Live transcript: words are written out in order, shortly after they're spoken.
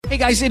Hey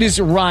guys, it is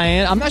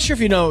Ryan. I'm not sure if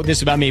you know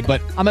this about me, but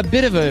I'm a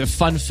bit of a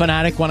fun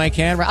fanatic when I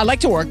can. I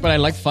like to work, but I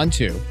like fun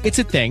too. It's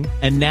a thing.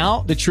 And now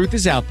the truth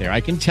is out there.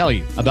 I can tell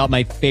you about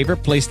my favorite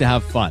place to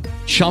have fun.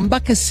 Chumba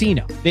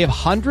Casino. They have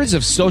hundreds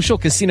of social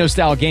casino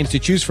style games to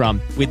choose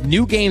from with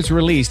new games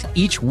released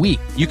each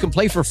week. You can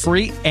play for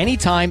free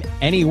anytime,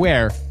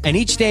 anywhere. And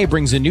each day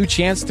brings a new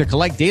chance to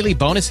collect daily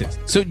bonuses.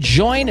 So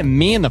join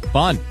me in the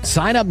fun.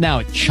 Sign up now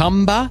at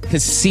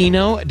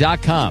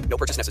ChumbaCasino.com. No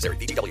purchase necessary.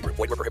 VGW Group.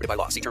 Void where prohibited by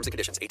law. See terms and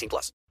conditions. 18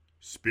 plus.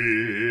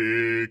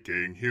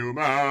 Speaking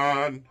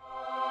Human.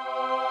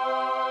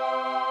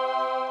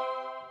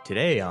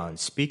 Today on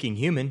Speaking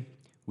Human,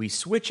 we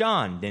switch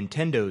on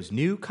Nintendo's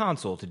new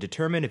console to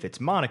determine if its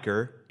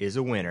moniker is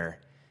a winner.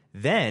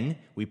 Then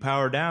we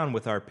power down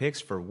with our picks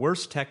for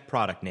worst tech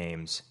product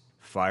names.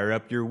 Fire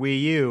up your Wii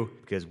U,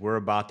 because we're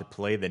about to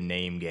play the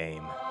name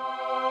game.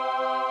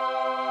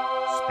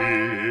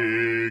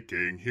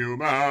 Speaking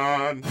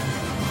Human.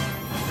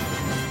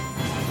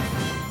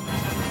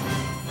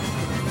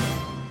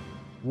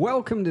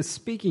 Welcome to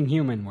Speaking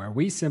Human, where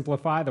we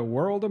simplify the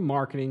world of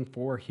marketing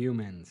for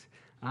humans.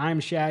 I'm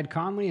Shad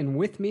Conley, and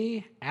with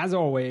me, as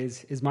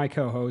always, is my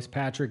co-host,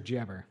 Patrick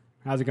Jebber.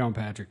 How's it going,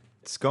 Patrick?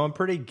 It's going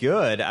pretty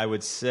good. I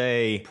would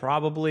say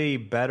probably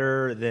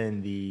better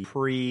than the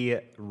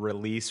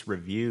pre-release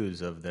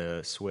reviews of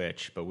the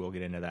Switch, but we'll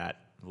get into that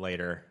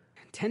later.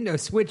 Nintendo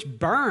Switch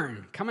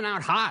burn, coming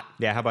out hot.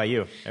 Yeah, how about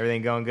you?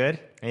 Everything going good?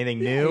 Anything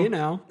new? Yeah, you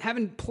know,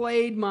 haven't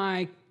played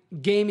my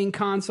gaming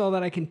console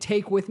that I can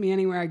take with me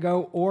anywhere I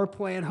go or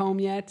play at home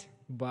yet,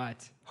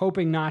 but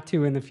hoping not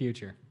to in the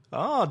future.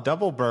 Oh,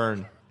 double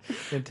burn.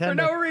 Nintendo. For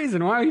no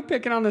reason. Why are we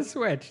picking on the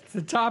Switch? It's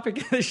the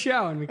topic of the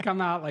show, and we come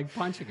out like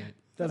punching it.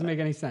 Doesn't make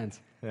any sense.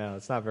 No,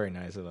 it's not very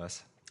nice of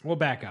us. We'll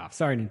back off.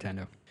 Sorry,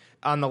 Nintendo.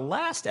 On the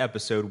last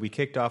episode, we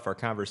kicked off our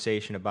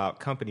conversation about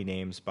company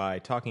names by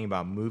talking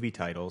about movie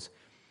titles.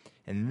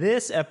 In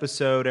this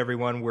episode,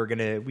 everyone,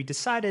 we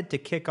decided to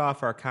kick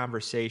off our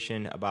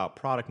conversation about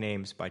product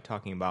names by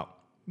talking about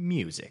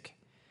music.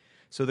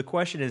 So the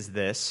question is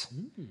this,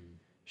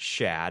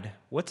 Shad,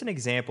 what's an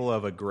example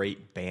of a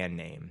great band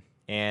name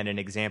and an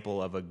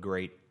example of a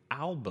great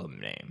album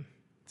name?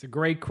 It's a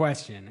great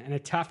question and a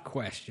tough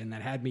question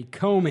that had me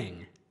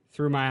combing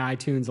through my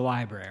iTunes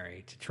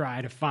library to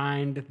try to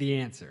find the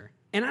answer.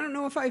 And I don't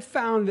know if I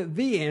found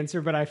the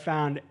answer, but I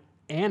found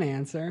an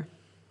answer.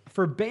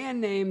 For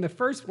band name, the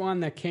first one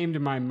that came to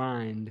my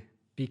mind,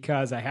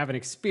 because I have an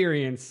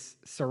experience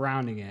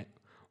surrounding it,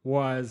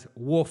 was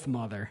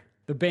Wolfmother.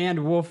 The band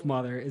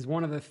Wolfmother is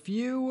one of the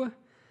few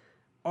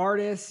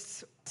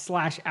artists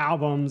 /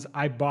 albums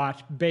I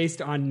bought based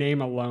on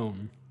name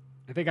alone.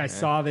 I think I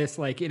saw this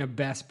like in a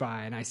Best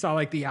Buy, and I saw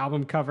like the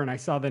album cover, and I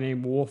saw the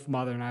name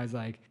Wolfmother, and I was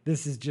like,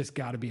 this has just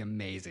got to be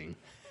amazing.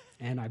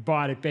 And I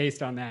bought it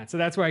based on that. So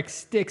that's why it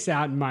sticks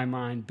out in my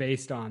mind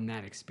based on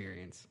that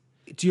experience.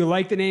 Do you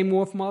like the name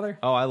Wolfmother?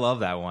 Oh, I love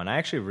that one. I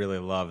actually really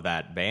love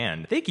that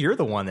band. I think you're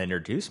the one that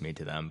introduced me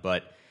to them,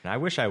 but I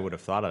wish I would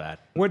have thought of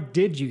that. What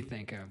did you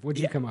think of? What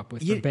did you come up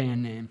with for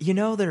band name? You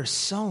know, there's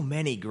so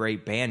many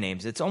great band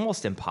names. It's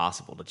almost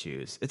impossible to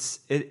choose.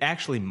 It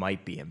actually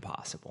might be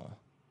impossible.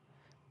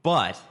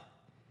 But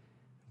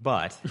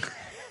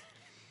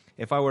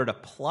if I were to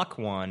pluck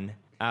one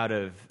out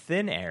of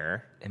thin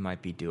air, it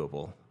might be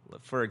doable.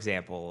 For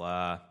example,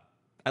 I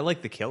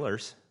like the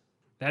Killers.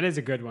 That is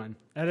a good one.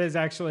 That is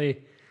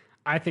actually,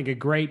 I think, a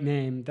great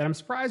name that I'm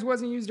surprised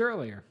wasn't used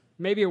earlier.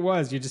 Maybe it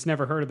was. You just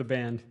never heard of the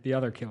band, the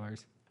other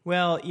Killers.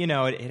 Well, you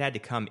know, it had to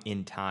come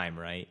in time,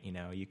 right? You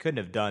know, you couldn't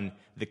have done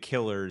the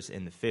Killers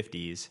in the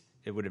 50s.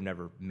 It would have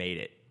never made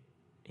it.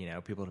 You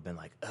know, people would have been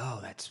like, oh,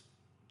 that's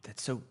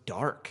so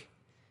dark,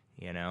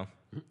 you know?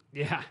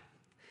 Yeah.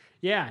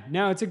 Yeah.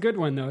 No, it's a good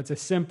one, though. It's a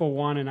simple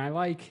one, and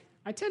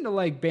I tend to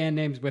like band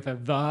names with a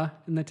 "the"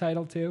 in the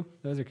title, too.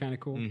 Those are kind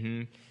of cool.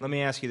 Mm-hmm. Let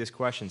me ask you this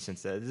question,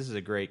 since this is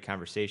a great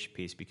conversation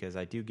piece, because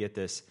I do get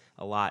this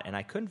a lot, and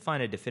I couldn't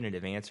find a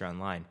definitive answer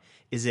online.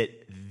 Is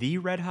it the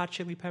Red Hot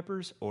Chili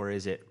Peppers, or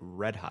is it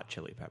Red Hot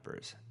Chili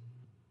Peppers?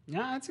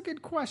 Yeah, that's a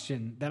good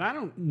question that I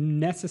don't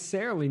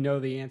necessarily know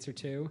the answer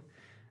to,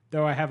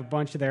 though I have a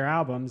bunch of their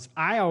albums.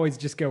 I always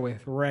just go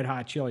with Red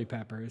Hot Chili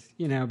Peppers,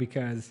 you know,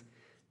 because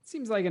it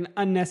seems like an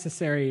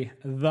unnecessary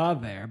 "the"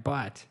 there,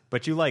 but...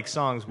 But you like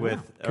songs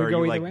with, or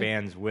you like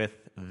bands with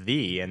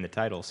 "the" in the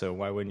title, so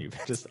why wouldn't you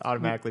just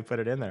automatically put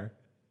it in there?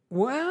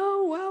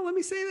 Well, let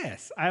me say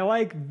this. I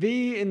like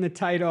 "the" in the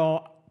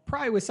title,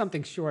 probably with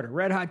something shorter.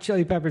 Red Hot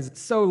Chili Peppers,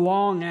 so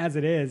long as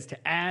it is,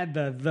 to add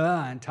the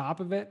on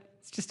top of it,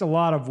 it's just a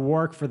lot of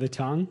work for the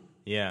tongue.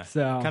 Yeah,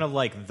 so kind of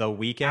like The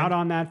Weeknd. Out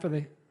on that for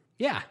the...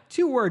 Yeah,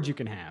 2 words you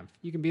can have.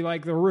 You can be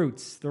like the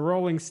Roots, the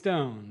Rolling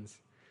Stones,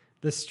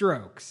 the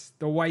Strokes,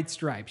 the White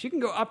Stripes. You can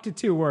go up to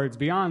 2 words.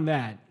 Beyond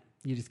that,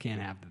 you just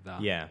can't have the.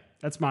 Yeah.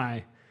 That's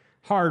my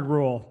hard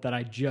rule that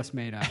I just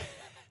made up.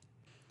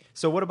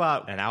 So what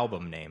about an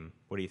album name?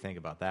 What do you think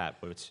about that?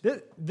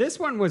 This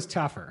one was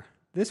tougher.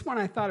 This one,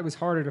 I thought it was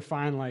harder to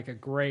find like a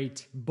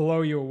great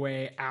blow you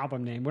away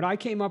album name. What I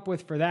came up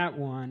with for that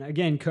one,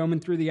 again, combing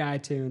through the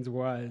iTunes,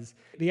 was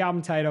the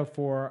album title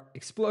for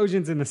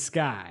Explosions in the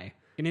Sky,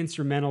 an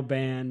instrumental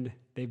band.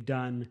 They've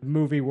done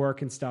movie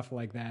work and stuff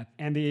like that.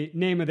 And the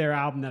name of their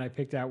album that I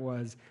picked out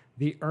was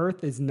The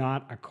Earth Is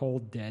Not a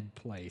Cold, Dead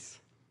Place,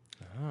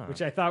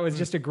 which I thought was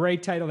just a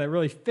great title that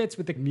really fits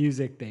with the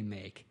music they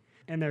make.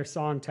 And their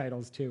song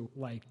titles, too,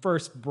 like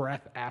First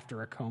Breath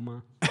After a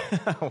Coma.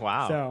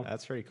 Wow, So-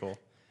 that's pretty cool.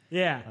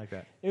 Yeah. I like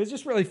that. It was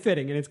just really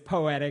fitting, and it's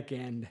poetic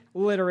and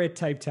literate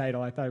type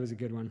title. I thought it was a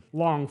good one.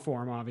 Long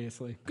form,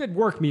 obviously. Good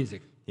work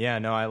music. Yeah,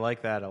 no, I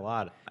like that a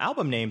lot.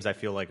 Album names, I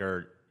feel like,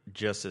 are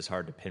just as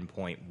hard to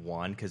pinpoint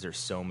one because there's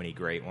so many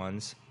great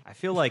ones. I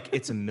feel like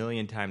it's a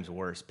million times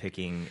worse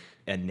picking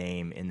a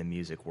name in the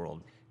music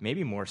world.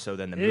 Maybe more so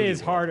than the movie It is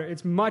world. harder.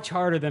 It's much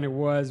harder than it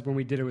was when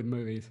we did it with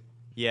movies.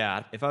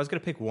 Yeah, if I was going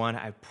to pick one,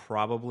 I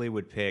probably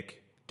would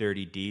pick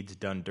Dirty Deeds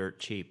Done Dirt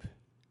Cheap.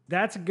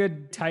 That's a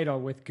good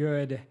title with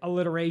good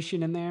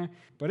alliteration in there.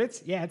 But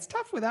it's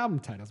tough with album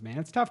titles, man.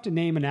 It's tough to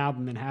name an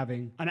album and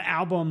having an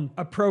album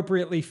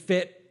appropriately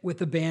fit with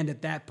the band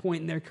at that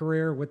point in their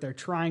career, what they're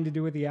trying to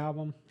do with the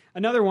album.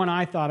 Another one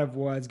I thought of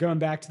was, going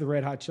back to the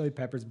Red Hot Chili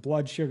Peppers,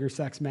 Blood, Sugar,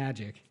 Sex,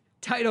 Magic.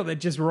 Title that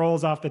just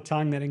rolls off the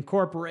tongue that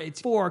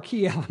incorporates 4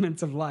 key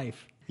elements of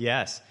life.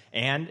 Yes,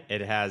 and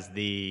it has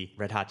the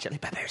Red Hot Chili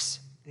Peppers.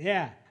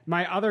 Yeah.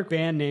 My other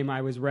band name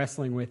I was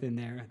wrestling with in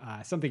there,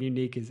 something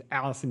unique, is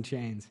Alice in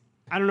Chains.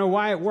 I don't know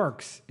why it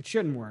works. It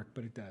shouldn't work,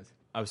 but it does.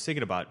 I was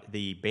thinking about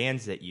the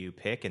bands that you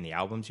pick and the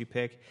albums you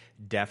pick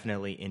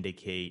definitely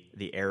indicate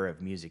the era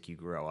of music you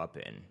grow up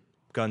in.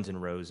 Guns N'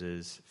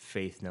 Roses,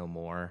 Faith No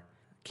More,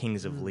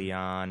 Kings of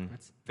Leon.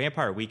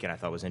 Vampire Weekend I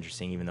thought was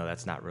interesting, even though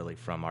that's not really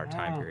from our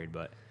time period,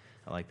 but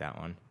I like that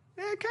one.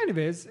 Yeah, it kind of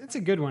is. It's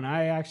a good one.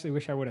 I actually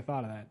wish I would have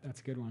thought of that.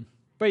 That's a good one.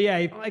 But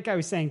yeah, like I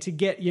was saying, to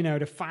get,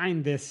 to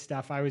find this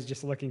stuff, I was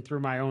just looking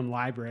through my own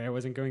library. I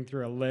wasn't going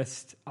through a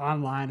list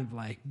online of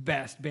like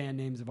best band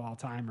names of all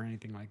time or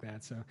anything like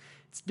that. So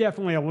it's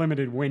definitely a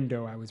limited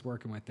window I was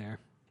working with there.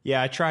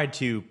 Yeah, I tried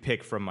to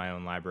pick from my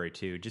own library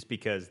too, just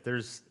because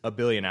there's a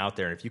billion out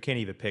there. And if you can't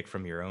even pick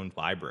from your own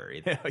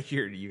library,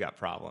 you got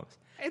problems.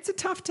 It's a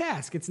tough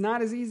task. It's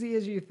not as easy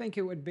as you think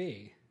it would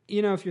be.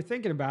 If you're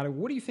thinking about it,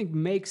 what do you think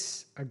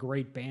makes a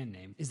great band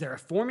name? Is there a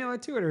formula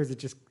to it, or is it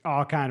just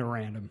all kind of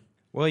random?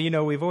 Well,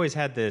 we've always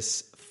had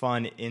this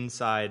fun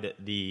inside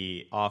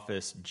the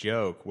office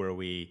joke where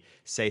we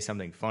say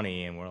something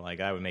funny and we're like,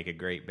 I would make a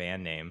great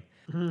band name.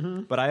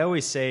 Mm-hmm. But I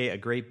always say a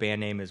great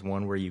band name is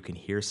one where you can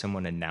hear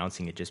someone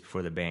announcing it just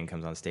before the band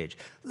comes on stage.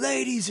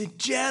 Ladies and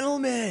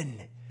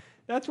gentlemen.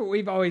 That's what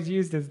we've always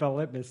used as the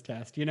litmus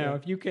test.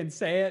 If you can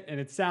say it and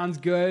it sounds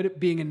good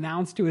being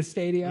announced to a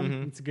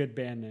stadium, it's a good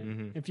band name.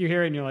 Mm-hmm. If you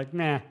hear it and you're like,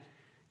 nah,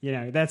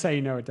 that's how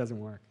you know it doesn't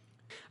work.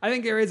 I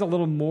think there is a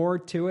little more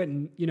to it.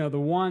 And, the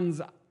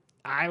ones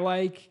I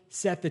like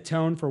set the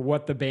tone for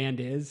what the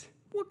band is,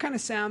 what kind of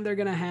sound they're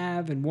going to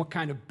have and what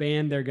kind of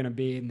band they're going to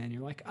be. And then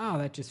you're like, oh,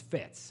 that just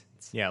fits.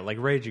 Yeah, like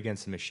Rage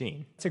Against the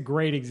Machine. It's a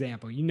great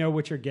example. You know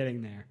what you're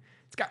getting there.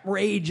 It's got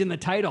rage in the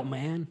title,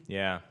 man.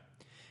 Yeah.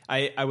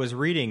 I was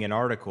reading an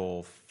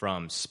article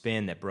from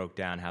Spin that broke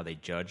down how they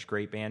judge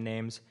great band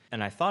names,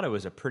 and I thought it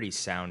was a pretty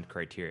sound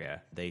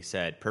criteria. They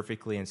said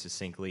perfectly and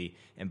succinctly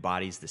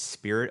embodies the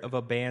spirit of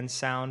a band's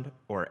sound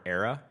or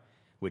era,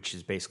 which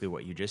is basically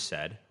what you just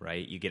said,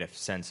 right? You get a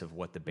sense of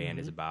what the band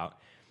is about.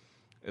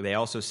 They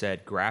also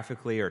said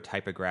graphically or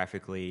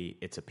typographically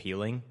it's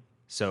appealing.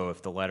 So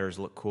if the letters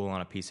look cool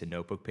on a piece of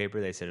notebook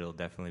paper, they said it'll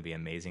definitely be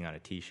amazing on a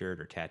T-shirt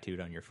or tattooed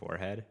on your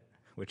forehead,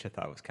 which I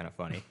thought was kind of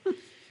funny.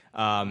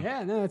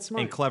 Yeah, no, that's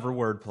smart. And clever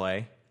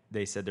wordplay.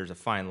 They said there's a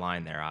fine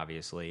line there,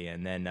 obviously,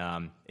 and then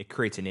it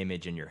creates an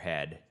image in your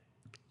head.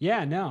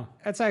 Yeah, no,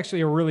 that's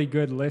actually a really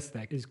good list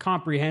that is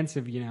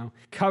comprehensive,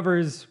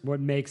 covers what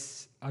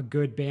makes a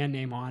good band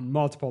name on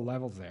multiple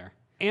levels there.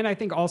 And I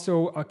think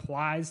also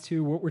applies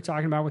to what we're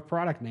talking about with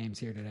product names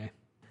here today.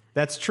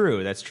 That's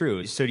true. That's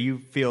true. So do you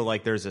feel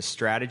like there's a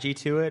strategy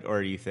to it,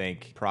 or do you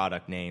think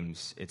product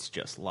names, it's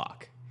just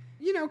luck?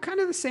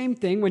 Kind of the same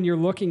thing when you're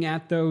looking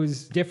at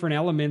those different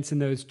elements in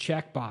those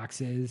check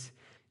boxes.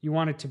 You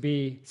want it to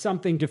be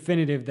something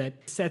definitive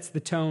that sets the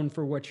tone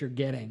for what you're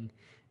getting.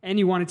 And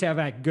you want it to have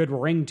that good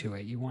ring to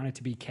it. You want it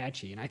to be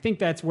catchy. And I think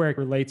that's where it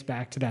relates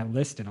back to that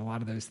list and a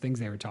lot of those things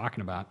they were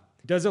talking about.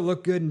 Does it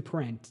look good in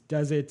print?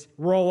 Does it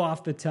roll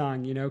off the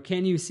tongue?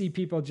 Can you see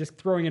people just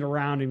throwing it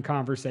around in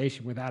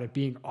conversation without it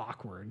being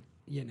awkward?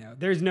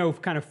 There's no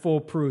kind of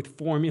foolproof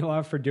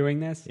formula for doing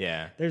this.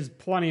 Yeah. There's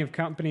plenty of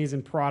companies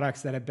and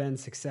products that have been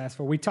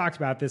successful. We talked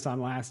about this on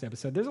last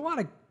episode. There's a lot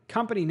of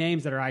company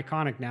names that are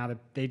iconic now that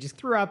they just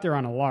threw out there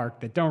on a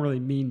lark that don't really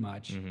mean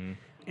much. Mm-hmm.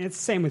 And it's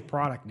the same with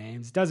product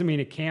names. Doesn't mean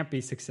it can't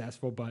be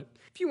successful, but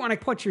if you want to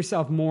put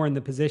yourself more in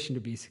the position to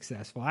be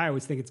successful, I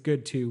always think it's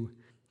good to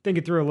think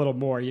it through a little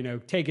more.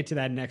 Take it to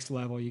that next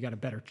level. You got a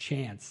better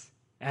chance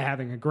at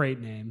having a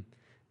great name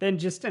than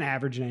just an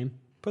average name.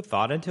 Put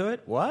thought into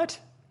it? What?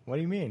 What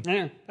do you mean?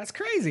 Yeah, that's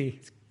crazy.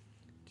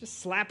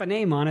 Just slap a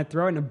name on it,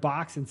 throw it in a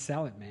box, and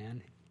sell it,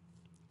 man.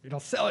 It'll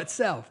sell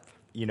itself.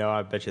 You know,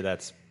 I bet you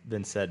that's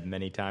been said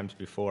many times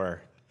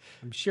before.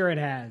 I'm sure it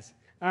has.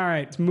 All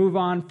right, let's move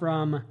on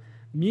from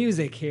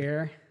music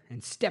here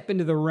and step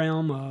into the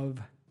realm of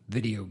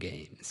video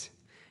games.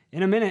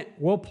 In a minute,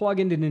 we'll plug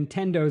into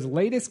Nintendo's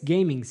latest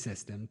gaming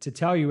system to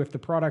tell you if the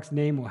product's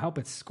name will help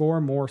it score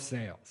more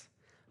sales.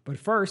 But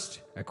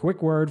first, a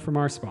quick word from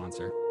our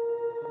sponsor.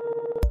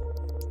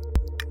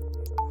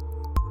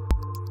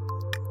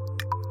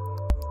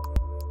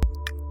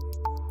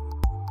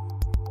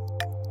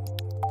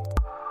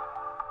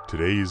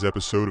 Today's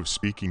episode of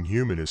Speaking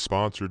Human is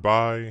sponsored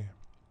by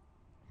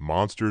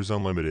Monsters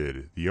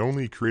Unlimited, the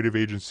only creative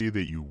agency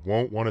that you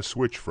won't want to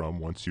switch from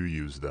once you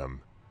use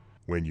them.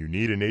 When you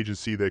need an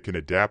agency that can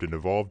adapt and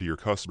evolve to your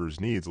customers'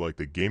 needs like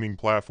the gaming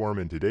platform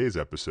in today's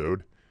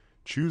episode,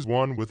 choose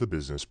one with a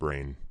business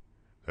brain.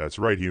 That's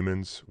right,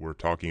 humans, we're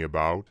talking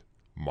about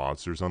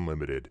Monsters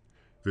Unlimited.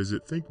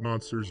 Visit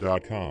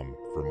thinkmonsters.com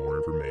for more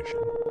information.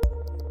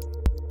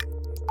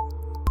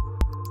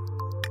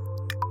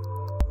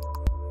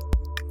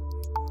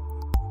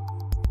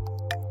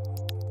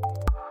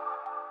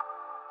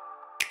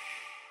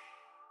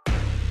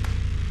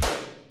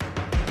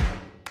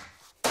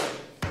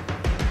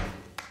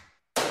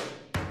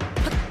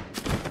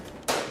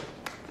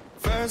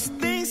 First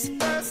things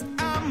first,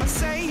 I'ma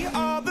say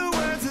all the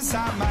words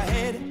inside my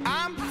head.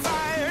 I'm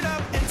fired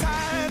up and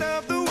tired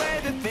of the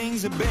way that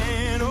things have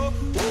been. Oh,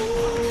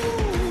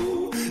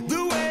 ooh,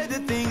 the way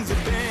that things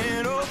have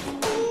been. Oh,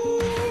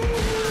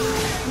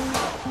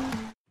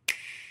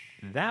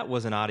 ooh. That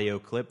was an audio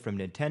clip from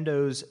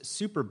Nintendo's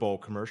Super Bowl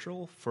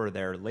commercial for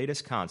their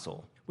latest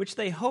console, which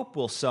they hope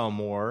will sell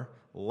more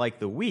like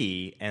the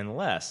Wii and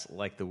less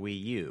like the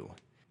Wii U.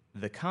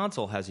 The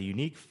console has a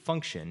unique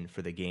function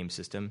for the game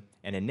system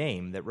and a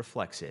name that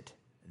reflects it: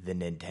 the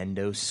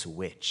Nintendo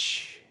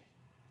Switch.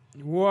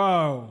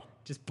 Whoa,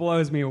 just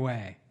blows me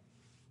away.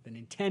 The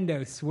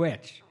Nintendo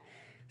Switch.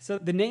 So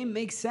the name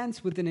makes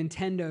sense with the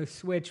Nintendo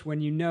Switch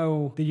when you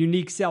know the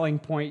unique selling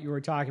point you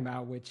were talking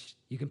about, which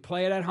you can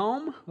play it at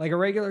home like a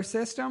regular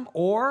system,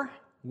 or,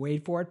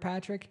 wait for it,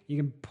 Patrick, you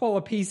can pull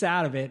a piece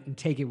out of it and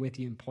take it with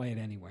you and play it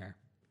anywhere.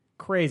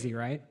 Crazy,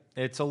 right?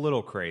 It's a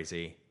little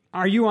crazy.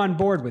 Are you on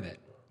board with it,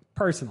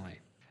 personally?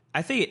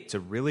 I think it's a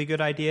really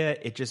good idea.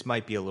 It just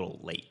might be a little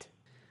late.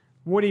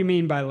 What do you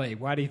mean by late?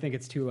 Why do you think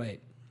it's too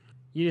late?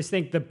 You just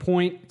think the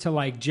point to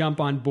like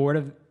jump on board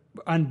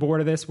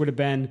of this would have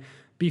been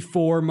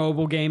before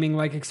mobile gaming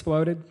like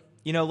exploded?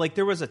 You know, like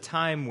there was a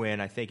time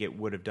when I think it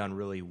would have done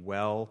really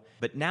well,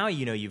 but now,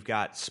 you know, you've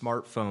got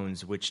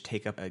smartphones which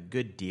take up a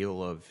good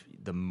deal of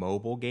the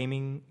mobile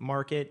gaming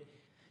market.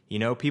 You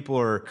know, people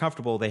are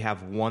comfortable. They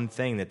have one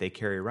thing that they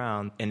carry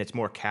around, and it's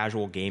more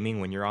casual gaming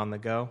when you're on the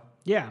go.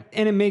 Yeah,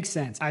 and it makes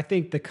sense. I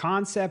think the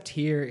concept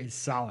here is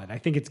solid. I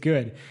think it's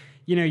good.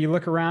 You know, you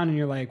look around and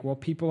you're like, well,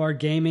 people are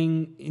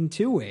gaming in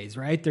two ways,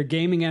 right? They're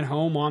gaming at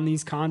home on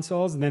these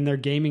consoles, and then they're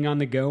gaming on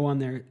the go on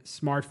their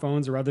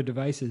smartphones or other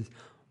devices.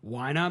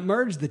 Why not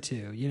merge the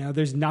two? You know,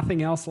 there's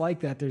nothing else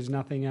like that. There's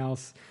nothing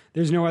else.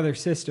 There's no other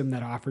system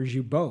that offers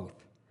you both.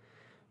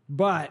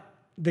 But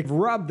the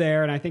rub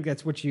there, and I think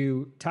that's what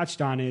you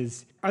touched on,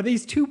 is are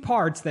these two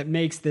parts that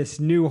makes this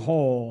new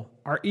whole,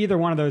 are either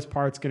one of those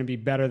parts going to be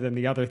better than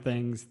the other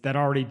things that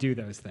already do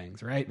those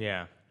things, right?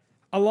 Yeah.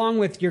 Along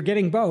with you're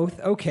getting both,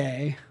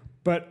 okay,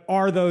 but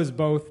are those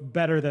both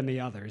better than the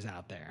others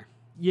out there?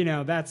 You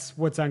know, that's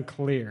what's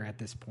unclear at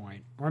this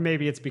point. Or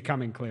maybe it's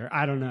becoming clear.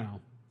 I don't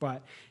know.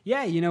 But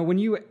yeah, you know, when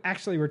you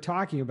actually were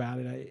talking about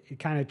it, it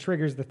kind of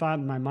triggers the thought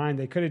in my mind.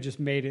 They could have just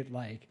made it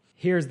like,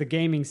 here's the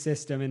gaming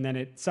system, and then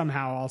it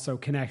somehow also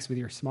connects with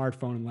your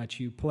smartphone and lets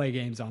you play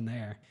games on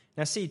there.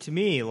 Now, see, to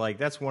me, like,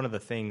 that's one of the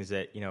things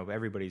that, you know,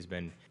 everybody's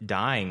been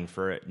dying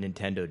for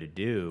Nintendo to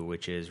do,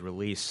 which is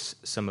release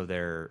some of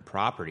their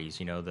properties,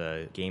 you know,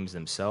 the games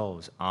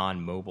themselves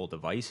on mobile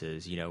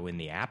devices, you know, in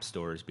the app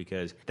stores,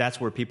 because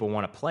that's where people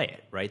want to play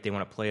it, right? They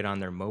want to play it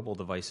on their mobile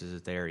devices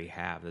that they already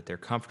have, that they're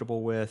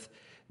comfortable with,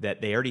 that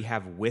they already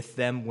have with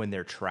them when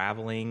they're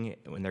traveling,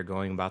 when they're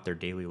going about their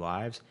daily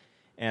lives.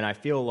 And I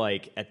feel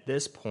like at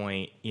this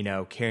point, you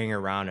know, carrying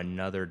around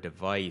another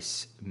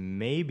device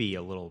may be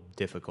a little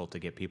difficult to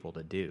get people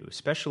to do,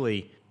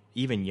 especially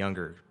even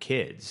younger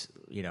kids,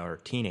 you know, or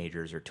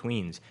teenagers or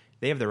tweens.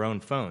 They have their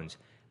own phones,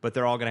 but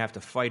they're all going to have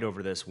to fight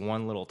over this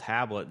one little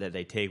tablet that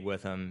they take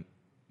with them.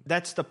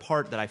 That's the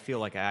part that I feel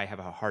like I have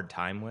a hard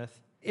time with.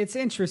 It's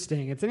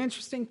interesting. It's an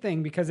interesting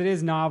thing because it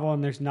is novel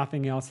and there's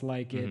nothing else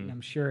like it. And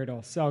I'm sure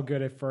it'll sell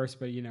good at first,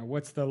 but you know,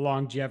 what's the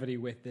longevity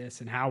with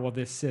this and how will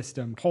this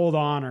system hold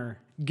on or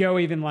go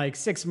even like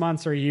 6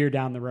 months or a year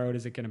down the road?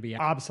 Is it going to be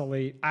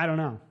obsolete? I don't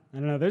know.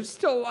 There's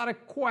still a lot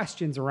of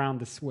questions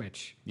around the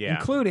Switch,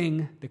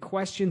 including the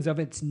questions of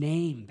its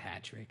name,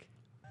 Patrick.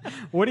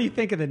 What do you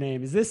think of the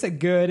name? Is this a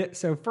good,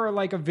 so for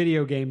like a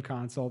video game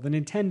console, the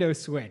Nintendo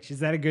Switch, is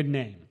that a good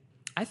name?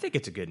 I think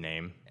it's a good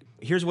name.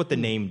 Here's what the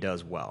name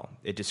does well.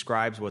 It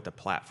describes what the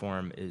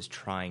platform is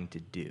trying to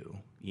do.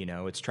 You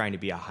know, it's trying to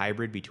be a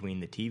hybrid between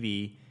the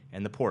TV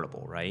and the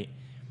portable, right?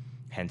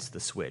 Hence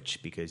the Switch,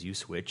 because you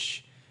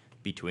switch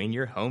between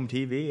your home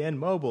TV and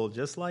mobile,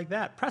 just like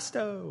that.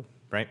 Presto!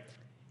 Right?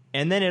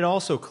 And then it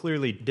also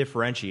clearly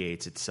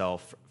differentiates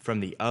itself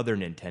from the other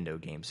Nintendo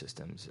game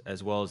systems,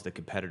 as well as the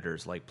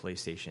competitors like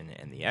PlayStation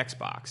and the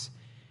Xbox.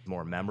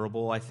 More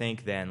memorable, I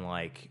think, than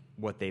like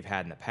what they've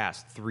had in the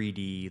past.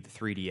 3D, the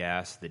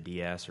 3DS, the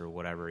DS, or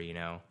whatever, you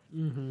know.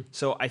 Mm-hmm.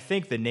 So I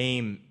think the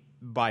name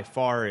by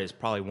far is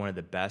probably one of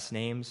the best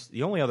names.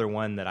 The only other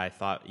one that I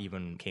thought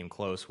even came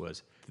close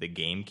was the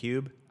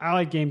GameCube. I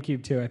like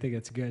GameCube too. I think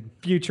it's a good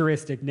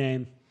futuristic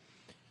name.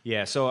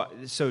 Yeah, so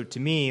to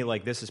me,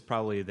 like, this is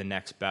probably the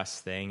next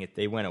best thing. If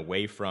they went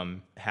away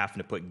from having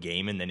to put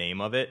game in the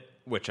name of it,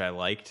 which I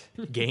liked.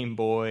 Game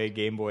Boy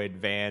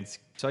Advance.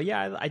 So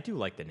yeah, I do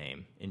like the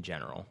name in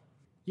general.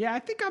 Yeah, I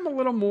think I'm a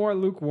little more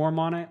lukewarm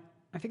on it.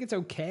 I think it's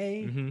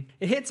okay. Mm-hmm.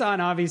 It hits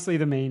on, obviously,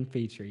 the main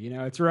feature. You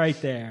know, it's right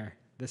there.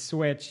 The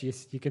Switch,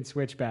 you can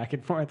switch back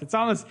and forth. It's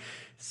almost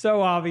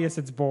so obvious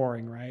it's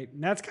boring, right?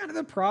 And that's kind of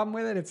the problem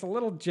with it. It's a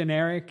little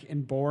generic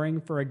and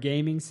boring for a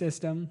gaming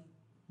system.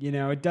 You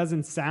know, it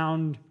doesn't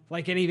sound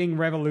like anything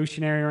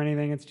revolutionary or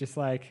anything. It's just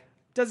like,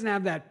 it doesn't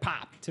have that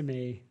pop to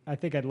me. I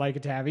think I'd like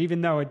it to have,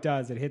 even though it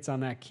does. It hits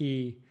on that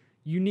key,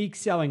 unique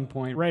selling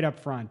point right up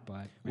front.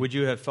 But would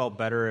you have felt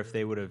better if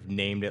they would have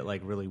named it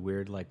like really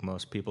weird, like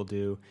most people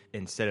do,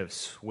 instead of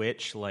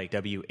Switch, like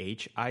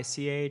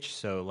WHICH?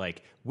 So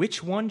like,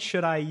 which one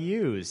should I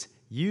use?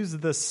 Use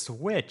the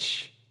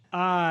Switch.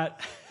 No.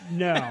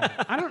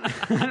 I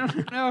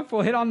don't know if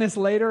we'll hit on this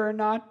later or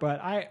not,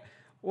 but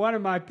one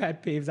of my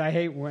pet peeves, I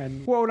hate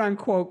when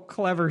quote-unquote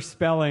clever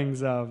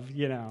spellings of,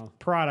 you know,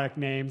 product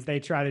names, they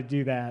try to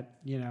do that,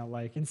 you know,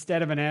 like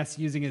instead of an S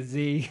using a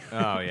Z.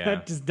 Oh, yeah.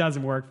 That just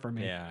doesn't work for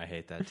me. Yeah, I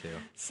hate that too.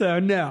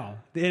 So, no,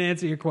 in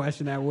answer to your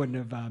question, that wouldn't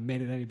have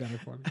made it any better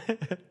for me.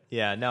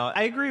 Yeah, no,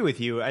 I agree with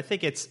you.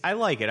 I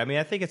like it. I mean,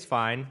 I think it's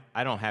fine.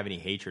 I don't have any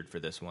hatred for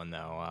this one,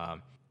 though.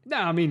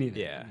 No, me neither.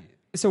 Yeah.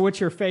 So what's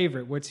your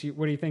favorite? What do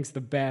you think's the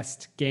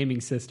best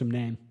gaming system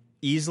name?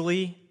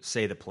 Easily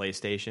say the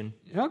PlayStation.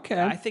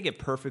 Okay. I think it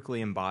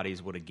perfectly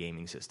embodies what a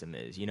gaming system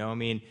is. You know, I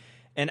mean,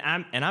 and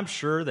I'm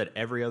sure that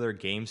every other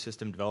game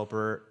system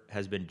developer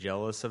has been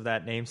jealous of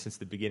that name since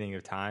the beginning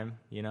of time,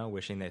 you know,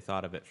 wishing they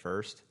thought of it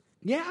first.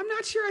 Yeah, I'm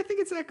not sure I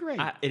think it's that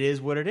great. It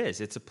is what it is.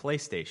 It's a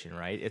PlayStation,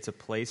 right? It's a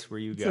place where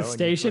you go. It's a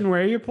station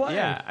where you play.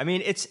 Yeah, I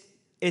mean, it's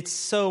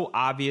so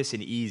obvious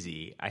and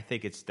easy. I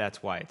think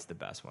that's why it's the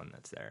best one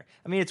that's there.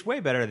 I mean, it's way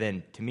better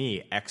than, to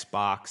me,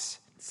 Xbox.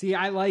 See,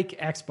 I like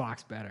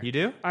Xbox better. You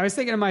do? I was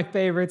thinking of my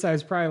favorites. I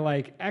was probably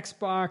like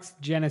Xbox,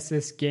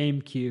 Genesis,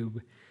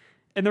 GameCube.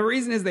 And the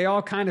reason is they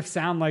all kind of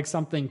sound like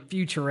something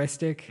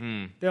futuristic.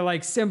 They're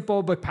like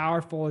simple but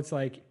powerful. It's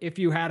like if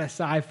you had a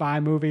sci-fi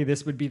movie,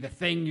 this would be the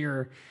thing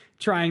you're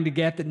trying to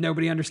get that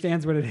nobody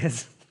understands what it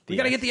is. We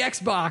got to get the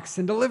Xbox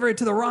and deliver it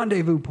to the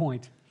rendezvous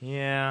point.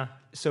 Yeah.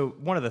 So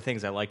one of the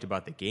things I liked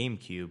about the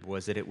GameCube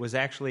was that it was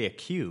actually a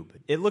cube.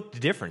 It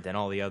looked different than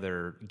all the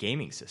other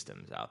gaming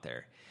systems out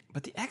there.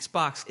 But the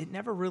Xbox, it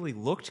never really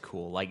looked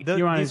cool. Like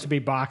you wanted it to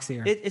be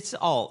boxier. It's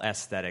all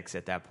aesthetics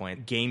at that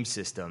point. Game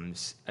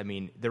systems, I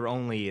mean, they're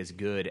only as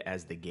good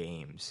as the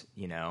games,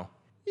 you know?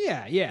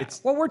 Yeah.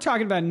 Well, we're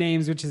talking about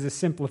names, which is a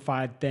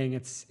simplified thing.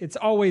 It's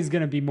always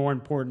going to be more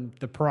important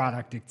the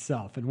product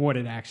itself and what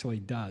it actually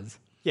does.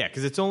 Yeah,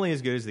 because it's only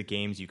as good as the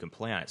games you can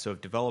play on it. So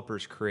if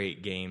developers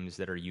create games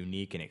that are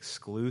unique and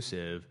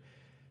exclusive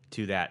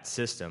to that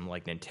system,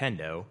 like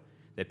Nintendo,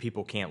 that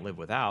people can't live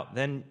without,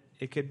 then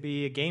it could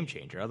be a game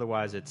changer.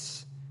 Otherwise,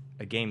 it's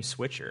a game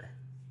switcher.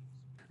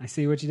 I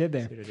see what you did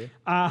there. See what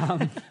I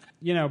did?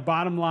 You know,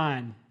 bottom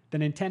line, the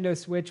Nintendo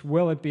Switch,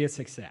 will it be a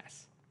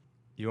success?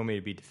 You want me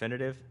to be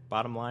definitive?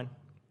 Bottom line?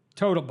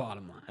 Total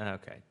bottom line.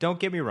 Okay. Don't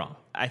get me wrong.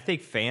 I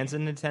think fans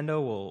of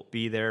Nintendo will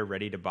be there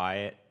ready to buy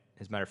it.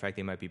 As a matter of fact,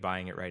 they might be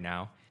buying it right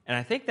now. And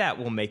I think that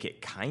will make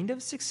it kind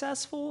of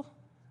successful,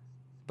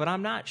 but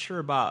I'm not sure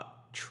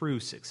about true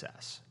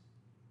success.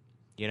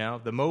 You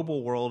know, the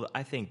mobile world,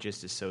 I think,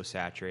 just is so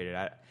saturated.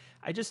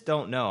 I just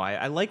don't know.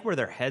 I like where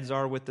their heads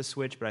are with the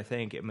Switch, but I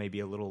think it may be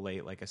a little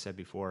late, like I said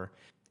before.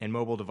 And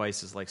mobile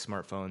devices like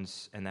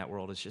smartphones and that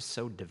world is just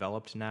so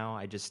developed now.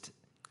 I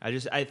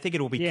think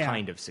it will be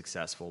kind of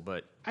successful,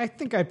 but I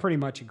think I pretty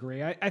much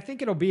agree. I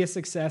think it'll be a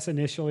success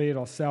initially.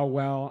 It'll sell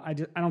well. I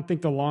don't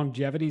think the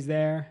longevity's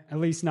there, at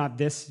least not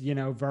this, you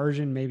know,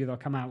 version. Maybe they'll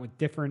come out with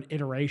different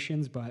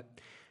iterations, but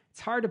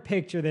it's hard to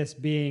picture this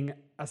being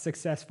a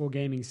successful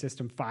gaming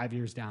system 5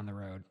 years down the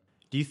road.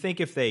 Do you think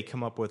if they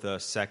come up with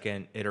a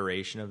second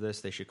iteration of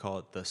this, they should call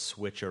it the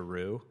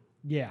Switcheroo?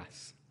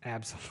 Yes,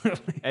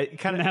 absolutely.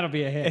 That'll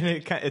be a hit. And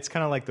it's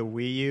kind of like the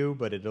Wii U,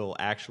 but it'll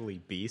actually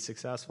be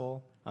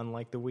successful,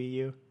 unlike the Wii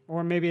U.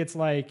 Or maybe it's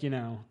like, you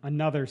know,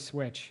 another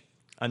Switch.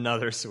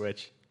 Another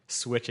Switch.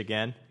 Switch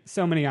again.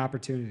 So many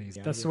opportunities.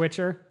 The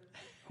Switcher.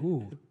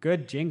 Ooh,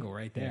 good jingle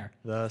right there.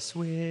 Yeah. The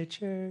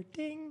Switcher,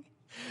 ding.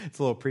 It's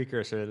a little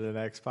precursor to the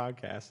next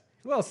podcast.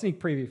 A little sneak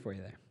preview for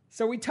you there.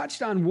 So we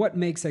touched on what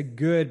makes a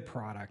good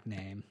product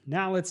name.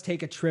 Now let's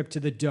take a trip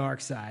to the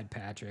dark side,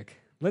 Patrick.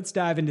 Let's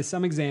dive into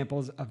some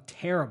examples of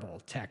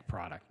terrible tech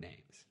product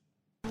names.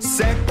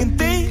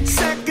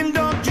 Second,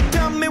 don't you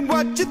tell me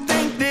what you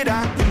think that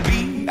I can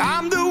be.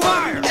 I'm the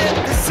one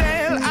at the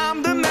sail,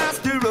 I'm the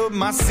master of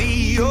my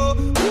sea. Oh,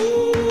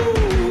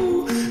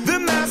 ooh, the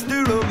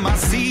master of my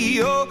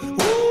sea. Oh, ooh.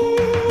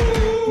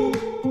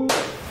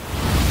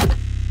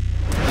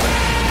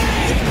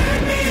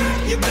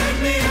 You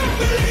make me a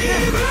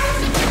believer,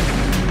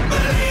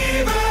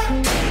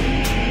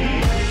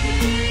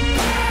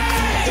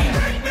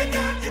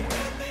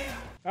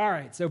 All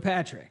right, so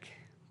Patrick,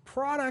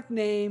 product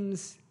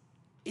names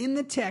in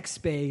the tech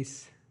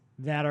space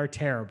that are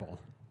terrible.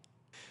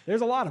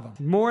 There's a lot of them,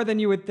 more than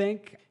you would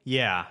think.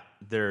 Yeah,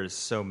 there's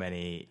so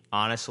many.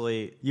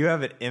 Honestly, you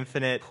have an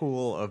infinite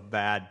pool of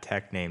bad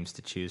tech names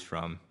to choose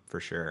from,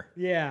 for sure.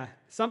 Yeah,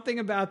 something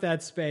about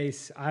that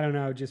space, I don't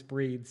know, just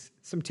breeds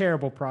some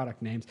terrible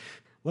product names.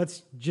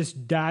 Let's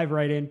just dive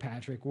right in,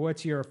 Patrick.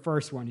 What's your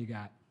first one you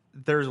got?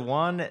 There's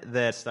one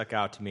that stuck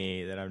out to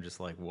me that I'm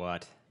just like,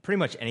 what? Pretty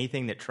much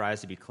anything that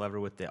tries to be clever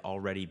with the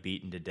already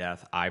beaten to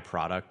death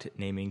iProduct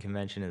naming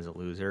convention is a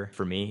loser,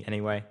 for me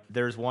anyway.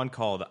 There's one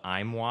called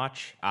I'm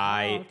Watch.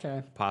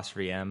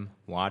 Apostrophe M,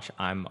 watch,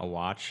 I'm a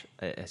watch.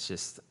 It's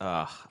just,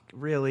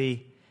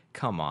 really?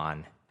 Come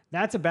on.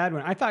 That's a bad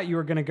one. I thought you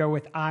were going to go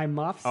with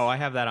iMuffs. Oh, I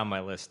have that on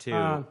my list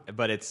too,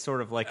 but it's sort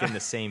of like in the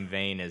same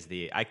vein as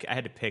I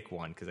had to pick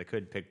one because I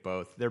couldn't pick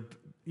both. They're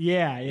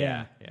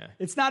Yeah.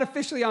 It's not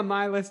officially on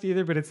my list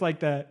either, but it's like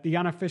the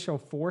unofficial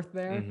fourth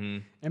there. Mm-hmm.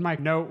 And my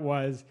note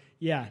was,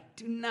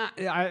 do not,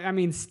 I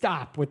mean,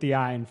 stop with the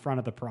I in front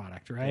of the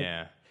product, right?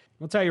 Yeah.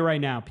 We'll tell you right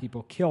now,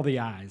 people, kill the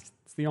I's.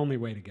 It's the only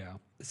way to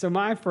go. So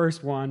my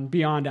first one,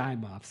 beyond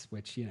iMuffs,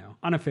 which,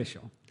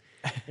 unofficial,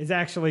 is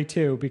actually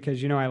two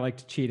because, I like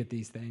to cheat at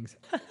these things.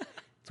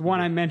 It's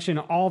one I mention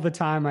all the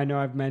time. I know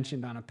I've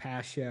mentioned on a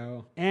past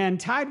show. And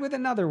tied with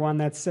another one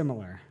that's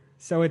similar.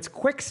 So it's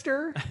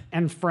Quickster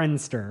and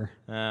Friendster.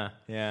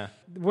 Yeah.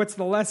 What's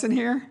the lesson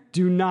here?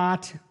 Do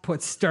not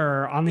put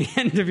stir on the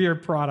end of your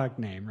product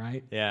name,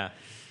 right? Yeah.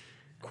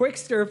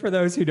 Quickster, for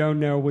those who don't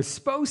know, was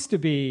supposed to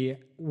be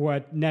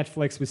what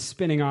Netflix was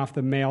spinning off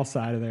the mail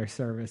side of their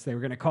service. They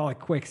were going to call it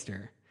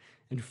Quickster.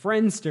 And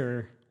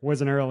Friendster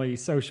was an early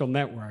social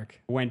network.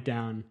 Went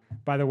down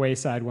by the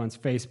wayside once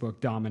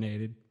Facebook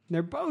dominated.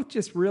 They're both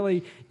just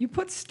really, you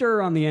put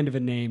stir on the end of a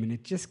name and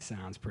it just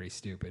sounds pretty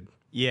stupid.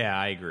 Yeah,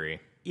 I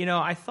agree.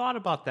 I thought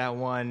about that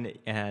one,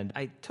 and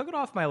I took it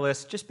off my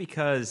list just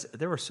because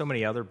there were so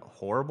many other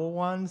horrible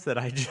ones that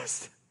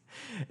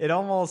it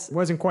almost...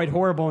 Wasn't quite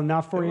horrible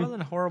enough for you? It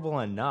wasn't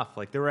horrible enough.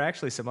 Like, there were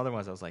actually some other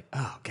ones I was like,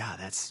 oh, God,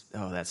 that's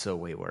so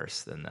way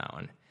worse than that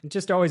one. It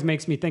just always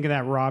makes me think of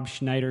that Rob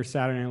Schneider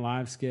Saturday Night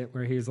Live skit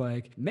where he's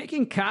like,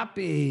 making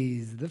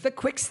copies, the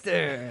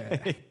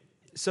Quickster.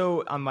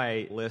 So on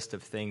my list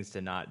of things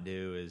to not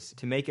do is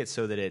to make it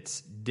so that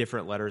it's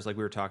different letters like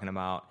we were talking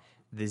about,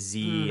 the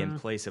Z in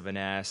place of an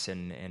S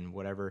and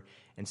whatever.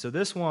 And so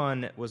this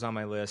one was on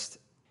my list.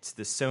 It's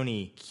the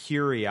Sony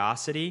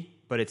Curiosity,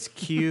 but it's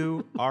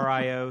Q-R-I-O-C-I-T-Y.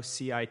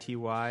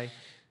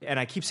 And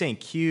I keep saying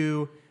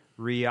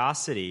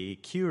Curiosity.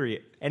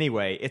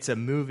 Anyway, it's a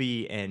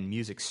movie and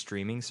music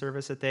streaming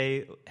service that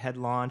they had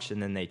launched,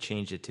 and then they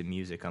changed it to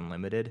Music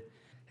Unlimited.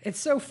 It's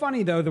so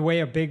funny, though, the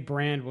way a big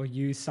brand will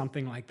use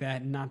something like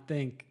that and not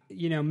think,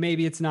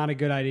 maybe it's not a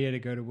good idea to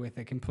go with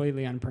a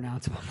completely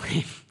unpronounceable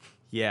name.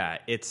 Yeah,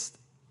 it's...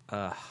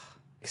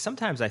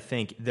 sometimes I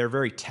think they're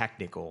very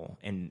technical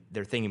and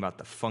they're thinking about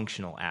the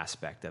functional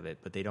aspect of it,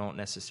 but they don't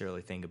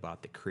necessarily think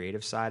about the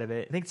creative side of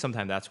it. I think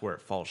sometimes that's where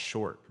it falls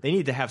short. They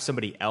need to have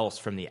somebody else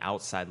from the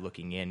outside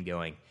looking in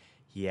going,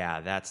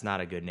 yeah, that's not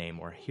a good name,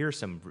 or here's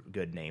some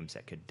good names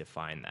that could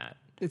define that.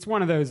 It's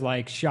one of those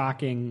like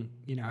shocking,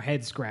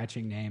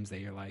 head-scratching names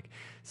that you're like,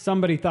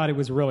 somebody thought it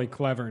was really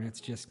clever and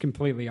it's just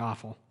completely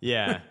awful.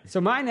 Yeah.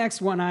 So my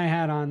next one I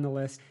had on the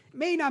list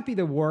may not be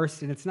the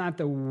worst and it's not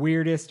the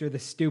weirdest or the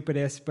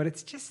stupidest, but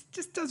it's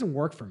just doesn't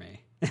work for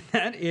me. And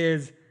that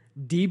is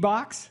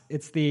D-Box.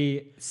 It's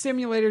the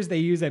simulators they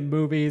use at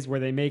movies where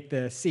they make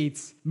the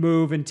seats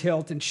move and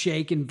tilt and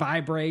shake and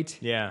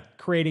vibrate. Yeah.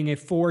 Creating a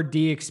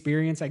 4D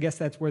experience. I guess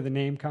that's where the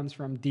name comes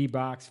from,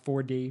 D-Box,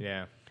 4D.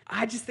 Yeah.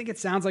 I just think it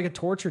sounds like a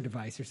torture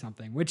device or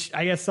something, which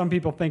I guess some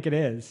people think it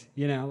is.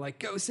 like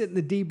go sit in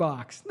the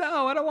D-Box.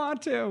 No, I don't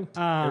want to.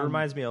 It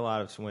reminds me a lot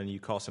of when you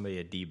call somebody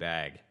a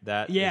D-bag.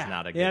 That is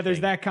not a good thing.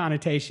 There's that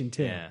connotation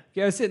too. Yeah.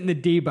 Go sit in the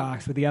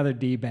D-Box with the other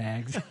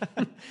D-bags.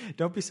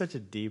 Don't be such a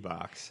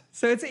D-Box.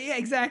 So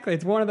exactly.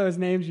 It's one of those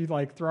names you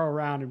like throw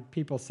around and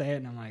people say it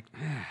and I'm like,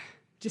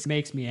 just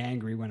makes me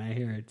angry when I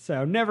hear it.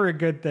 So never a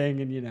good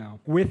thing. And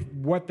with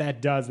what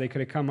that does, they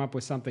could have come up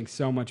with something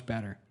so much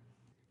better.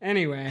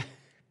 Anyway.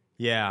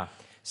 Yeah.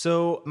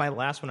 So my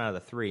last one out of the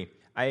three,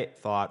 I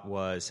thought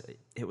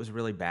it was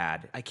really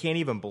bad. I can't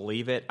even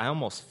believe it. I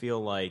almost feel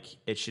like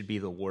it should be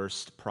the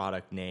worst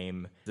product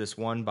name. This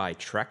one by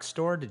Trek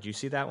Store. Did you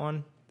see that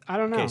one? I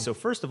don't know. Okay, so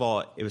first of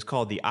all, it was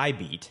called the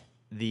iBeat.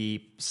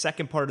 The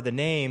second part of the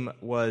name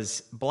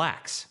was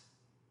Blacks.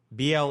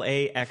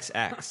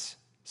 BLAXX.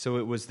 So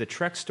it was the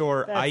Trek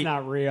Store. That's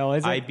not real,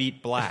 is it?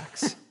 iBeat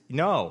Blacks.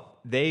 No,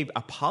 they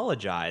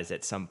apologized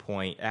at some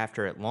point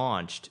after it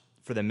launched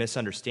for the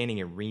misunderstanding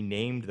and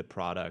renamed the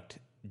product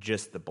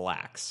just the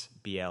Blacks,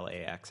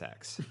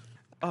 BLAXX.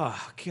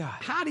 Oh,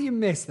 God. How do you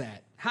miss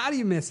that? How do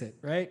you miss it,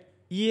 right?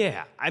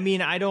 Yeah. I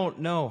mean, I don't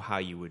know how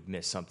you would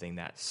miss something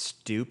that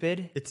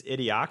stupid. It's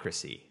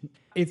idiocracy.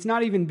 It's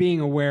not even being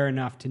aware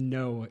enough to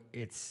know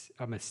it's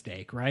a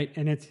mistake, right?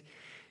 And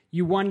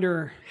you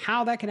wonder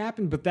how that can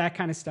happen, but that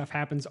kind of stuff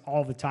happens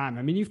all the time.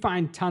 I mean, you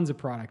find tons of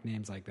product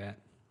names like that.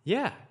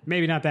 Yeah.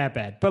 Maybe not that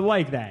bad, but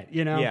like that,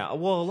 you know? Yeah,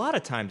 well, a lot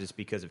of times it's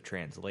because of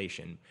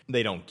translation.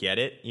 They don't get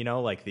it,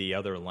 like the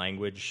other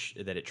language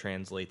that it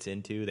translates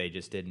into, they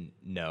just didn't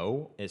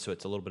know. And so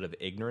it's a little bit of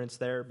ignorance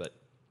there. But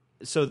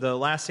so the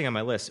last thing on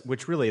my list,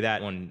 which really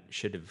that one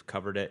should have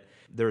covered it,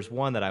 there's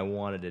one that I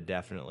wanted to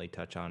definitely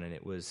touch on, and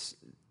it was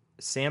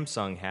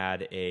Samsung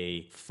had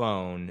a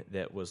phone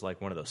that was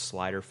like one of those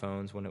slider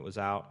phones when it was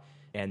out,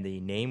 and the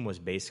name was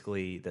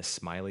basically the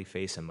smiley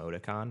face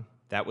emoticon.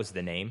 That was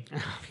the name.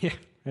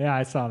 Yeah,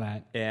 I saw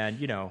that. And,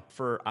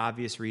 for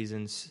obvious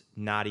reasons,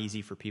 not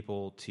easy for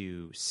people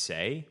to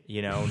say,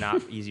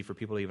 not easy for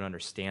people to even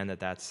understand that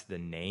that's the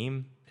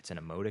name. It's an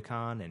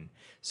emoticon. And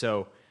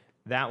so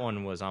that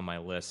one was on my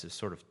list as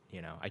sort of,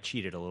 I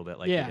cheated a little bit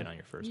like you did on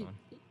your first one.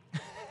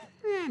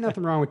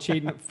 Nothing wrong with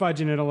cheating,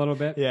 fudging it a little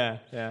bit. Yeah.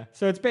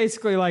 So it's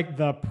basically like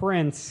the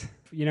Prince,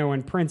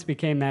 when Prince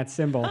became that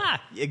symbol.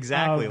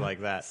 Exactly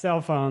like that.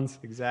 Cell phones.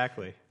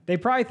 Exactly. They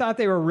probably thought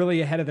they were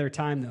really ahead of their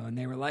time, though, and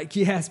they were like,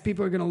 yes,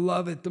 people are going to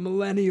love it. The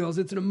millennials,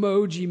 it's an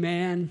emoji,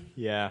 man.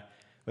 Yeah.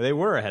 Well, they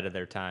were ahead of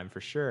their time, for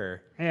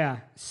sure. Yeah,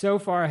 so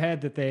far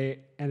ahead that they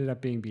ended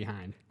up being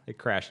behind. They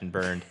crashed and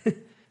burned.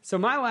 So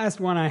my last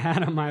one I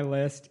had on my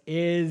list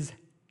is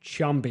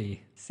Chumby.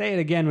 Say it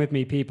again with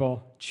me,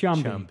 people.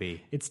 Chumby. Chumby.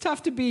 It's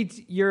tough to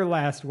beat your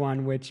last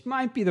one, which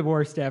might be the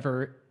worst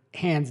ever,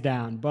 hands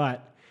down,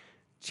 but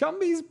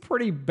Chumby's a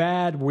pretty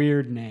bad,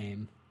 weird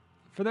name.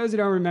 For those who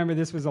don't remember,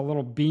 this was a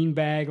little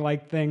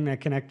beanbag-like thing that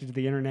connected to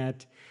the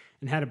internet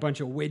and had a bunch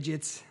of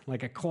widgets,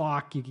 like a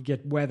clock. You could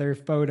get weather,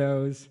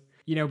 photos.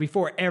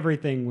 Before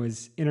everything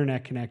was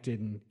internet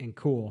connected and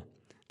cool,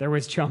 there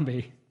was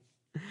Chumby.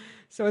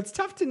 So it's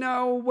tough to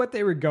know what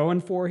they were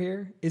going for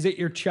here. Is it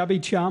your chubby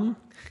chum?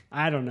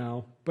 I don't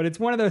know. But it's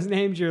one of those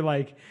names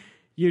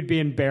you'd be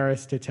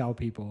embarrassed to tell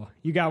people.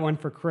 You got one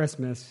for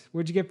Christmas.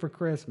 What'd you get for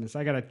Christmas?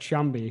 I got a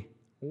Chumby.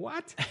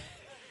 What?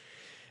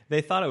 They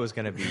thought it was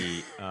going to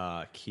be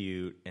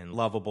cute and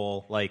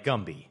lovable, like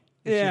Gumby.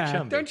 It's Yeah.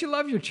 your Chumby. Don't you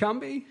love your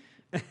Chumby?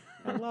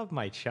 I love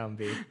my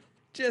Chumby.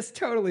 Just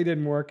totally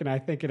didn't work, and I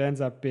think it ends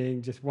up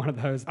being just one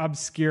of those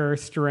obscure,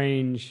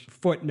 strange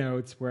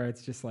footnotes where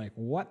it's just like,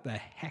 what the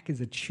heck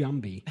is a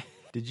Chumby?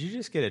 Did you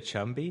just get a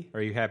Chumby? Or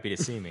are you happy to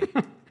see me?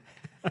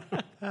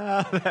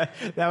 That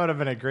would have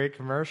been a great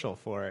commercial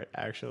for it,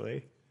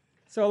 actually.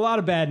 So a lot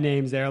of bad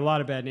names there, a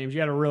lot of bad names. You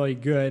had a really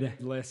good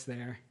list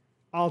there.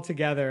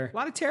 Altogether, a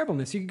lot of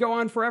terribleness. You could go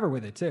on forever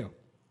with it, too.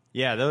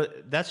 Yeah,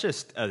 that's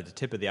just the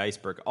tip of the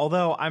iceberg.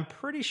 Although I'm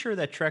pretty sure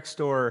that Trek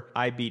Store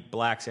I Beat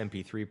Black's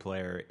MP3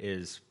 player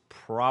is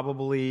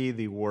probably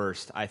the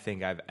worst I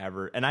think I've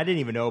ever... And I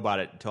didn't even know about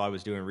it until I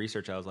was doing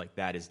research. I was like,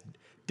 that is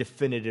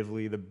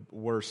definitively the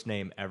worst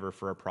name ever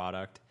for a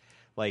product.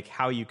 Like,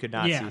 how you could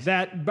not see... Yeah,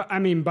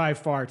 that, by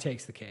far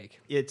takes the cake.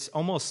 It's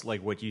almost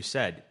like what you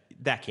said.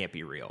 That can't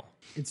be real.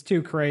 It's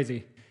too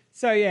crazy.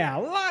 So yeah, a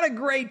lot of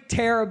great,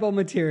 terrible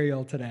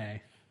material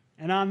today.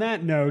 And on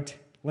that note,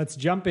 let's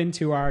jump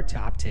into our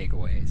top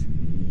takeaways.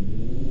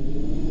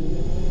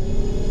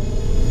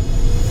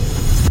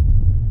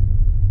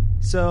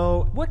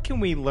 So, what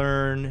can we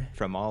learn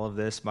from all of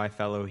this, my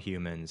fellow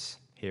humans?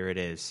 Here it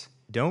is.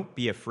 Don't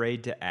be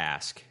afraid to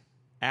ask.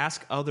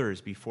 Ask others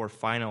before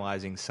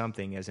finalizing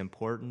something as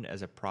important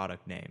as a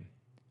product name,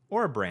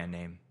 or a brand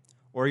name,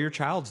 or your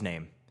child's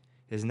name.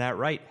 Isn't that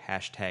right?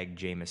 Hashtag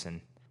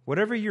Jameson.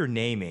 Whatever you're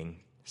naming,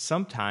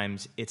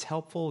 sometimes it's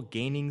helpful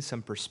gaining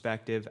some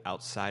perspective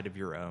outside of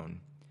your own.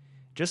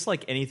 Just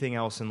like anything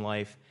else in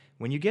life,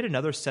 when you get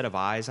another set of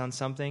eyes on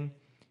something,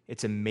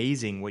 it's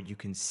amazing what you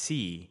can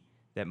see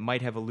that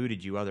might have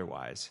eluded you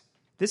otherwise.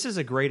 This is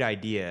a great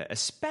idea,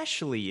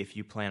 especially if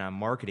you plan on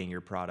marketing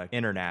your product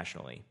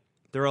internationally.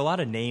 There are a lot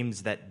of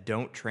names that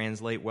don't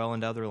translate well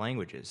into other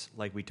languages,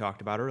 like we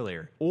talked about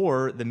earlier,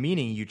 or the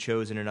meaning you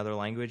chose in another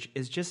language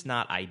is just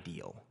not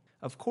ideal.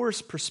 Of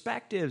course,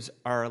 perspectives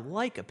are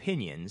like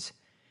opinions,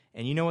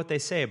 and you know what they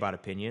say about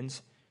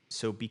opinions,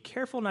 so be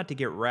careful not to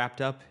get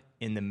wrapped up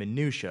in the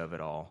minutia of it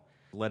all,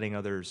 letting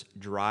others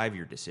drive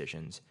your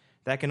decisions.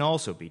 That can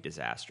also be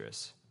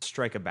disastrous.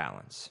 Strike a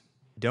balance.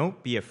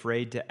 Don't be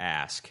afraid to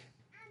ask.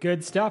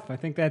 Good stuff. I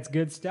think that's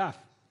good stuff.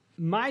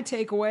 My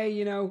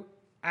takeaway,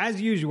 as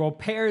usual,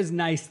 pairs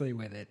nicely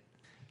with it.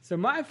 So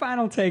my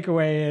final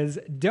takeaway is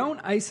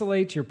don't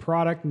isolate your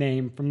product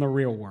name from the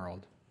real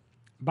world.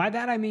 By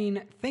that I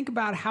mean, think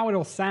about how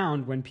it'll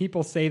sound when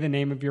people say the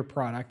name of your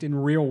product in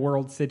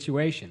real-world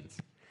situations.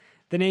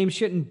 The name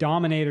shouldn't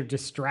dominate or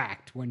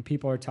distract when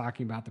people are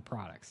talking about the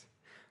products.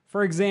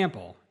 For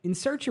example,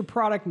 insert your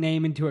product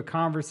name into a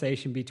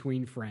conversation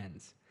between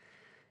friends.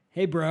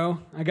 Hey bro,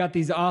 I got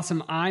these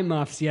awesome eye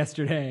muffs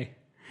yesterday.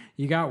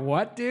 You got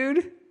what,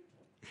 dude?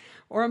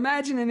 Or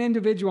imagine an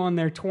individual in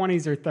their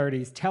 20s or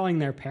 30s telling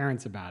their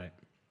parents about it.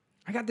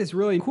 I got this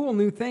really cool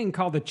new thing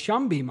called a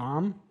chumby,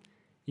 Mom.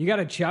 You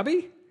got a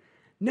chubby?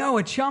 No,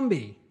 a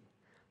chumby.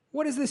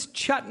 What does this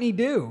chutney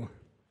do?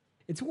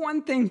 It's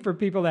one thing for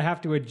people to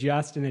have to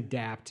adjust and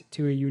adapt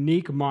to a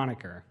unique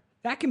moniker.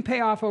 That can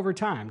pay off over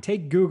time.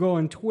 Take Google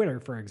and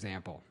Twitter, for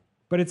example.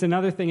 But it's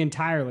another thing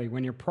entirely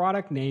when your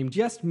product name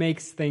just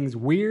makes things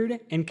weird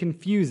and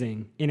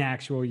confusing in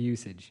actual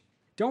usage.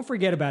 Don't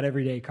forget about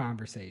everyday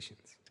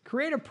conversations.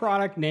 Create a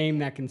product name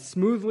that can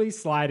smoothly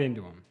slide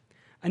into them.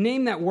 A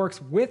name that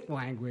works with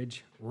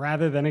language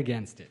rather than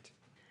against it.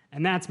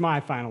 And that's my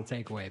final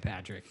takeaway,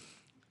 Patrick.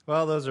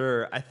 Well, those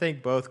are, I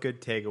think, both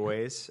good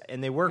takeaways,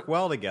 and they work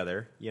well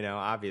together,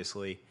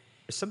 obviously.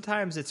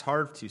 Sometimes it's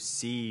hard to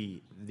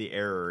see the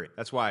error.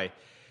 That's why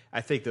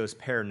I think those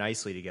pair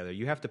nicely together.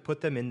 You have to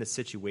put them in the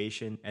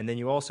situation, and then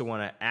you also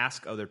want to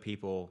ask other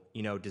people,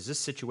 does this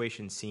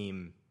situation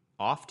seem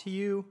off to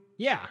you?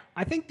 Yeah,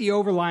 I think the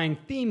overlying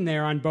theme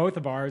there on both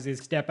of ours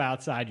is step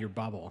outside your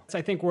bubble. So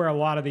I think where a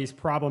lot of these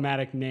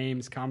problematic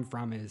names come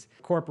from is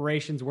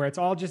corporations where it's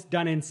all just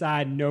done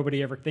inside.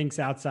 Nobody ever thinks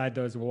outside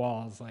those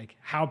walls, like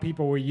how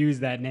people will use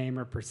that name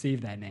or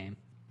perceive that name.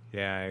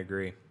 Yeah, I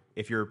agree.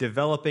 If you're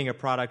developing a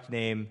product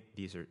name,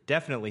 these are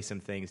definitely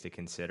some things to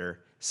consider.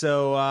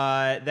 So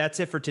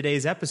that's it for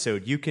today's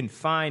episode. You can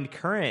find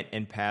current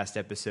and past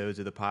episodes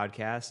of the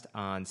podcast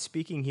on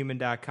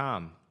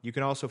speakinghuman.com. You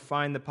can also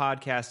find the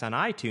podcast on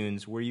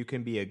iTunes, where you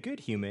can be a good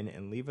human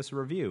and leave us a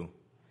review.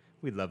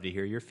 We'd love to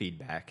hear your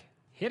feedback.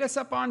 Hit us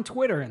up on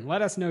Twitter and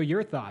let us know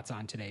your thoughts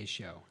on today's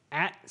show.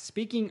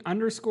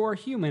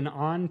 @speaking_human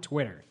on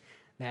Twitter.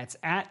 That's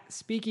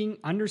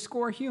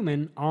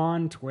 @speaking_human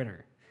on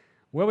Twitter.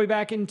 We'll be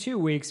back in 2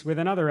 weeks with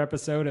another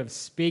episode of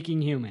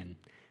Speaking Human.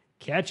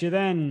 Catch you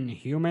then,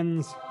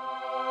 humans.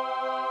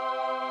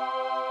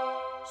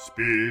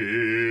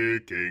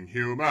 Speaking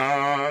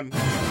Human.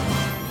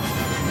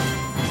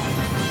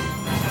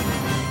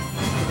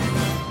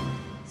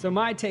 So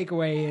my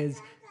takeaway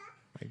is,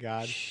 My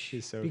God,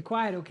 she's so... be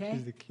quiet, okay?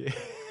 She's the cute.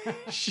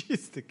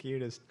 She's the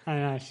cutest. I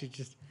know, she's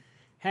just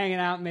hanging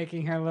out,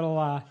 making her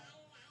little,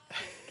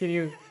 Can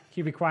you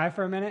be quiet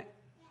for a minute?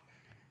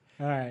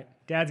 All right.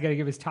 Dad's got to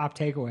give his top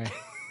takeaway.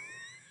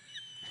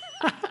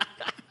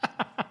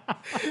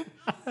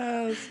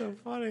 That's so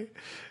funny.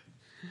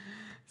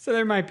 So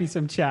there might be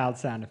some child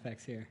sound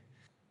effects here.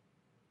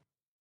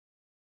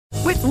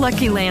 With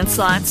Lucky Land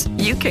Slots,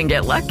 you can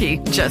get lucky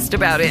just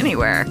about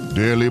anywhere.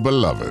 Dearly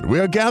beloved, we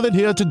are gathered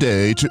here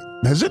today to...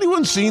 Has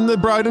anyone seen the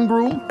bride and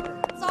groom?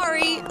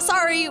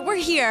 Sorry, we're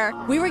here.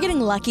 We were getting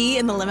lucky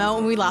in the limo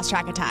and we lost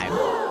track of time.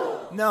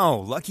 No,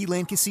 Lucky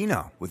Land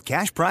Casino, with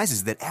cash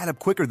prizes that add up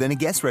quicker than a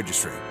guest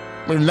registry.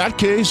 In that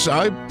case,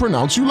 I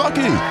pronounce you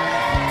lucky.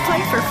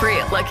 Play for free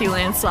at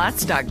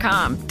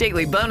LuckyLandSlots.com.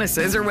 Daily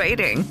bonuses are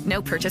waiting.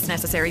 No purchase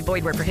necessary.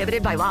 Void where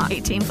prohibited by law.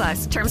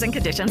 18+. Terms and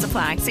conditions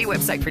apply. See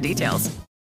website for details.